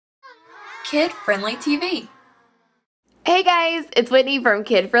Kid-Friendly TV. Hey guys, it's Whitney from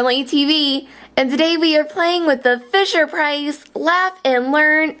Kid-Friendly TV, and today we are playing with the Fisher-Price Laugh and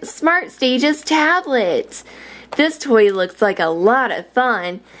Learn Smart Stages tablet. This toy looks like a lot of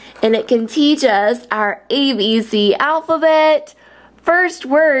fun, and it can teach us our ABC alphabet, first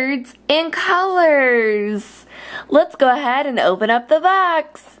words, and colors. Let's go ahead and open up the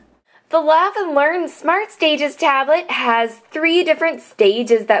box. The Laugh and Learn Smart Stages tablet has 3 different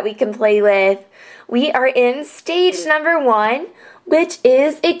stages that we can play with. We are in stage number 1, which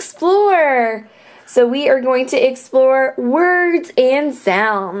is Explore. So we are going to explore words and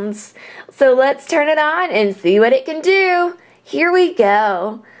sounds. So let's turn it on and see what it can do. Here we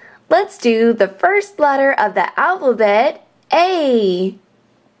go. Let's do the first letter of the alphabet, A.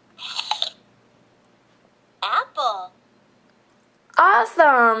 Apple.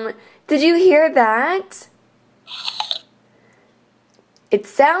 Awesome! Did you hear that? It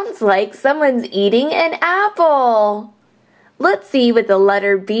sounds like someone's eating an apple. Let's see what the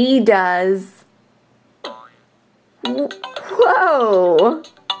letter B does. Whoa!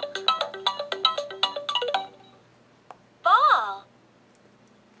 Ball.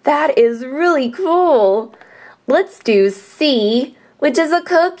 That is really cool. Let's do C, which is a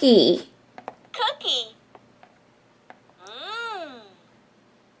cookie. Cookie.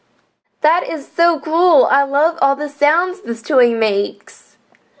 That is so cool. I love all the sounds this toy makes.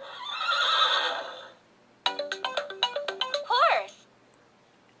 Horse.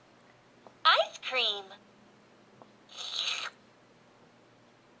 Ice cream.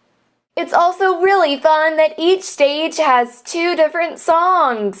 It's also really fun that each stage has 2 different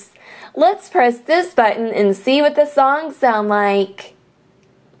songs. Let's press this button and see what the songs sound like.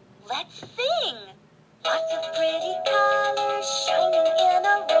 Let's sing. Lots of pretty colors shining in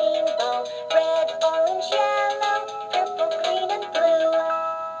a rainbow. Red, orange, yellow, purple, green, and blue.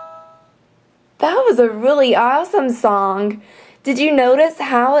 That was a really awesome song. Did you notice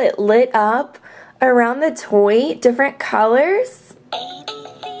how it lit up around the toy, different colors? A, B,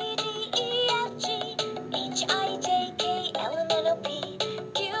 C, D, E, F, G, H, I, J, K, L, M, N, O, P,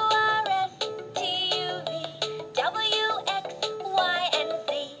 Q, R, S, T, U, V, W, X, Y, and Z.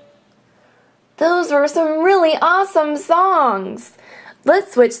 Those were some really awesome songs.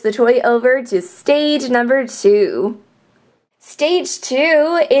 Let's switch the toy over to stage number 2. Stage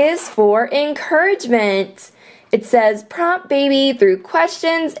 2 is for encouragement. It says prompt baby through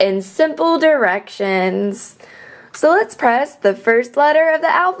questions and simple directions. So let's press the first letter of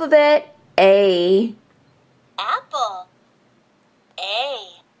the alphabet, A. Apple.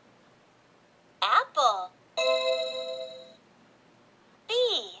 A. Apple.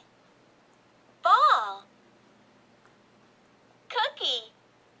 B. Ball. Cookie.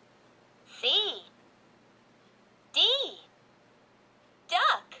 C. D.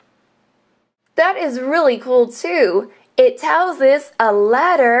 Duck. That is really cool too. It tells us a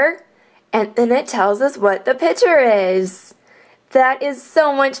letter and then it tells us what the picture is. That is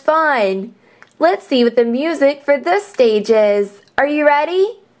so much fun. Let's see what the music for this stage is. Are you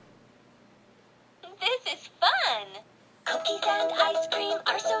ready? This is fun. Cookies and ice cream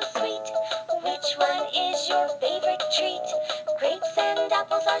are so sweet. Which one is your favorite treat? Grapes and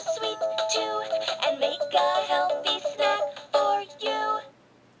apples are sweet too, and make a healthy snack for you.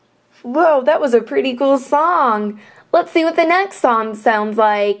 Whoa, that was a pretty cool song. Let's see what the next song sounds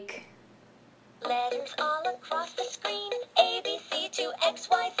like. Letters all across the screen, A, B, C to X,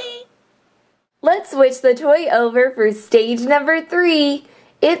 Y, Z. Let's switch the toy over for stage number 3.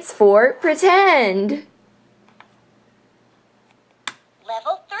 It's for pretend.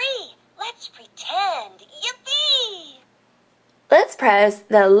 Level 3, let's pretend. Yippee! Let's press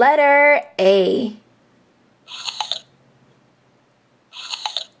the letter A.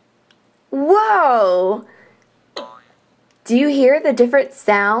 Whoa! Do you hear the different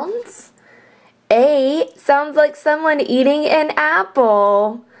sounds? A sounds like someone eating an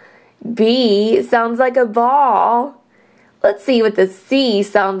apple. B sounds like a ball. Let's see what the C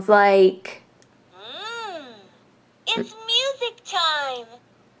sounds like. It's music time.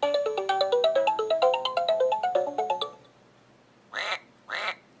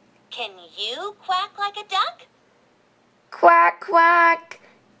 Can you quack like a duck? Quack, quack.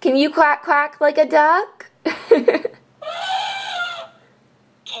 Can you quack, quack like a duck?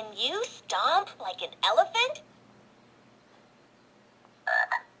 Can you stomp like an elephant?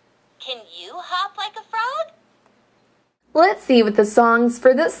 Can you hop like a frog? Let's see what the songs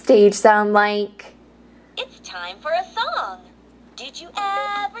for this stage sound like. It's time for a song. Did you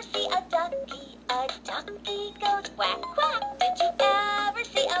ever see a ducky? A ducky goes quack, quack. Did you ever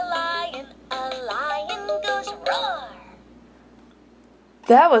see a lion? A lion goes roar.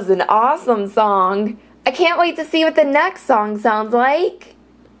 That was an awesome song. I can't wait to see what the next song sounds like.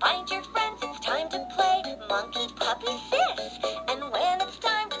 Find your friends, it's time to play monkey, puppy, sis. And when it's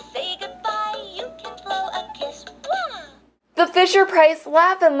time to say goodbye, you can blow a kiss. Wah! The Fisher-Price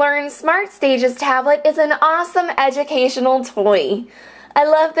Laugh and Learn Smart Stages tablet is an awesome educational toy. I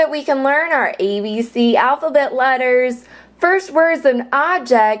love that we can learn our ABC alphabet letters, first words and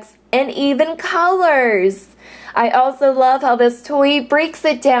objects, and even colors. I also love how this toy breaks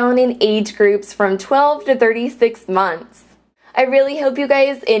it down in age groups from 12 to 36 months. I really hope you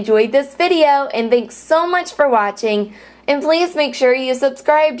guys enjoyed this video, and thanks so much for watching. And please make sure you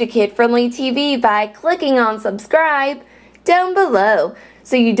subscribe to Kid Friendly TV by clicking on subscribe down below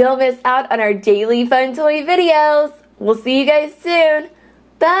so you don't miss out on our daily fun toy videos. We'll see you guys soon.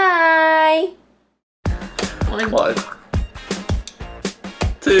 Bye! 1,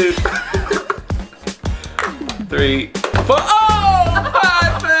 2, 3, 4. Oh!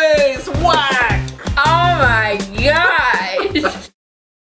 5 face! Whack! Oh my gosh!